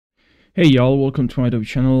Hey y'all, welcome to my YouTube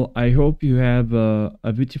channel. I hope you have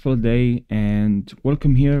a beautiful day and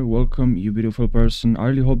welcome here, welcome you beautiful person. I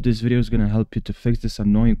really hope this video is gonna help you to fix this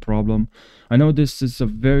annoying problem. I know this is a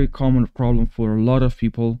very common problem for a lot of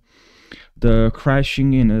people. The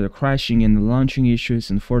crashing and the launching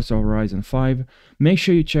issues in Forza Horizon 5. Make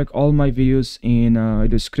sure you check all my videos in the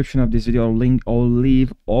description of this video. I'll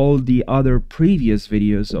leave all the other previous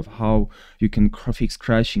videos of how you can fix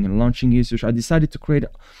crashing and launching issues. I decided to create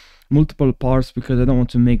multiple parts because I don't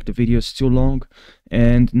want to make the videos too long.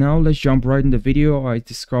 And now let's jump right in the video. I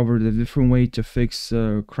discovered a different way to fix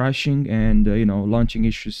crashing and launching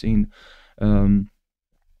issues in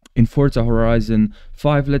Forza Horizon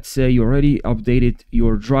 5. Let's say you already updated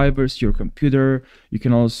your drivers, your computer. You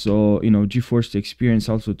can also GeForce the experience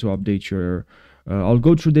also to update your I'll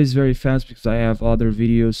go through this very fast because I have other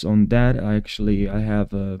videos on that. I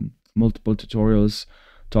have multiple tutorials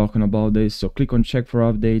talking about this. So click on check for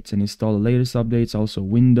updates and install the latest updates, also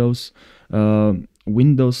Windows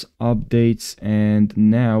updates. And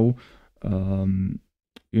now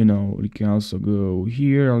you can also go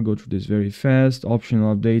here. I'll go through this very fast.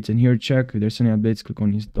 Optional updates, and here check if there's any updates. Click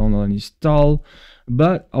on download and install.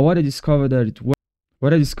 But what I discovered that it works.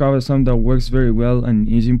 What I discovered, something that works very well and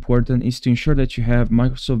is important, is to ensure that you have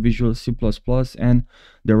Microsoft Visual C++ and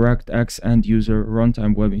DirectX End User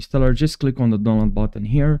Runtime Web Installer. Just click on the download button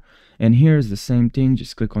here, and here is the same thing.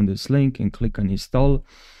 Just click on this link and click on install.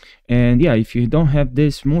 And yeah, if you don't have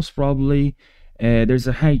this, most probably there's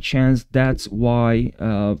a high chance that's why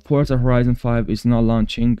Forza Horizon 5 is not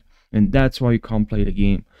launching, and that's why you can't play the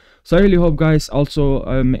game. So I really hope, guys. Also,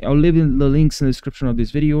 I'll leave the links in the description of this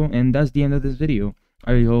video, and that's the end of this video.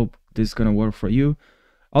 I really hope this is gonna work for you.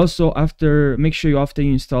 Also, make sure after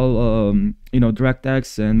you install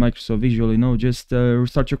DirectX and Microsoft Visual, just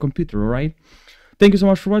restart your computer. All right. Thank you so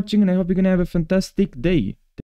much for watching, and I hope you're gonna have a fantastic day.